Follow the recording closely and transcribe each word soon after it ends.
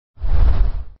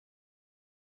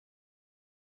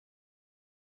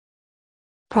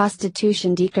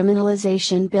Prostitution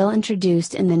decriminalization bill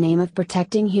introduced in the name of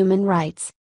protecting human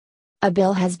rights. A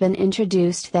bill has been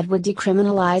introduced that would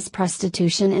decriminalize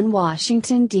prostitution in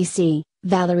Washington, D.C.,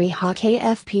 Valerie Hawk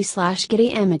AFP/Getty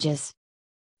Images.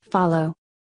 Follow.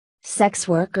 Sex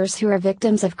workers who are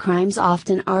victims of crimes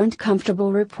often aren't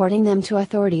comfortable reporting them to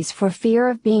authorities for fear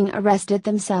of being arrested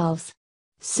themselves.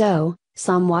 So,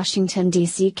 some Washington,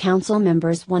 D.C. council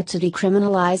members want to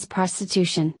decriminalize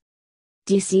prostitution.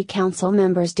 D.C. Council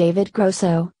members David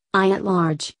Grosso, I at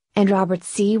Large, and Robert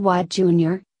C. White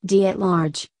Jr., D at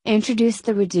Large, introduced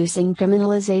the Reducing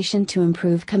Criminalization to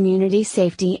Improve Community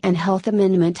Safety and Health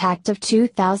Amendment Act of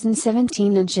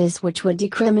 2017 which would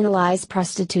decriminalize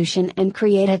prostitution and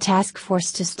create a task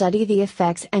force to study the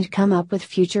effects and come up with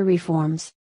future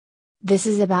reforms. This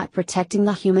is about protecting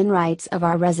the human rights of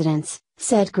our residents,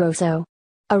 said Grosso.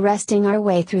 Arresting our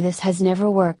way through this has never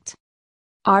worked.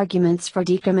 Arguments for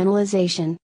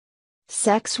decriminalization.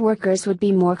 Sex workers would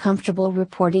be more comfortable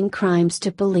reporting crimes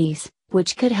to police,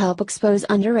 which could help expose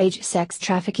underage sex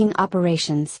trafficking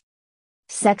operations.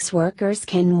 Sex workers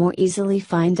can more easily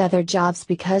find other jobs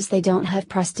because they don't have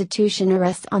prostitution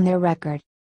arrests on their record.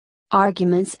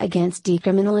 Arguments against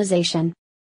decriminalization.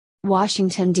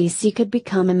 Washington, D.C. could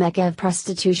become a mecca of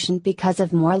prostitution because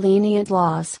of more lenient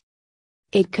laws.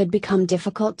 It could become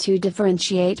difficult to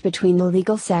differentiate between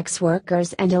illegal sex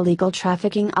workers and illegal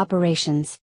trafficking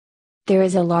operations. There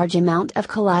is a large amount of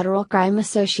collateral crime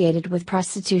associated with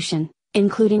prostitution,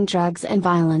 including drugs and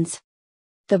violence.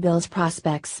 The bill's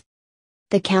prospects.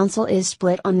 The council is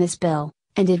split on this bill,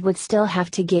 and it would still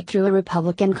have to get through a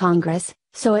Republican Congress,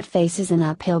 so it faces an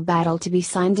uphill battle to be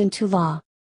signed into law.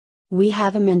 We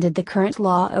have amended the current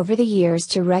law over the years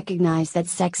to recognize that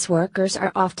sex workers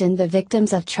are often the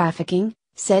victims of trafficking,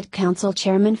 said Council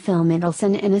Chairman Phil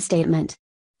Mendelson in a statement.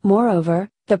 Moreover,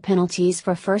 the penalties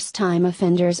for first-time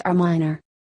offenders are minor.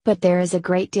 But there is a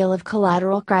great deal of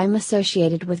collateral crime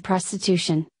associated with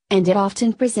prostitution, and it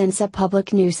often presents a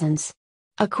public nuisance.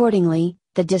 Accordingly,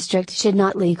 the district should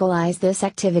not legalize this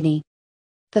activity.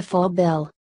 The full bill.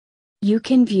 You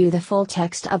can view the full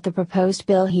text of the proposed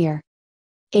bill here.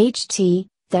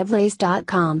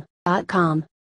 ht.theblaze.com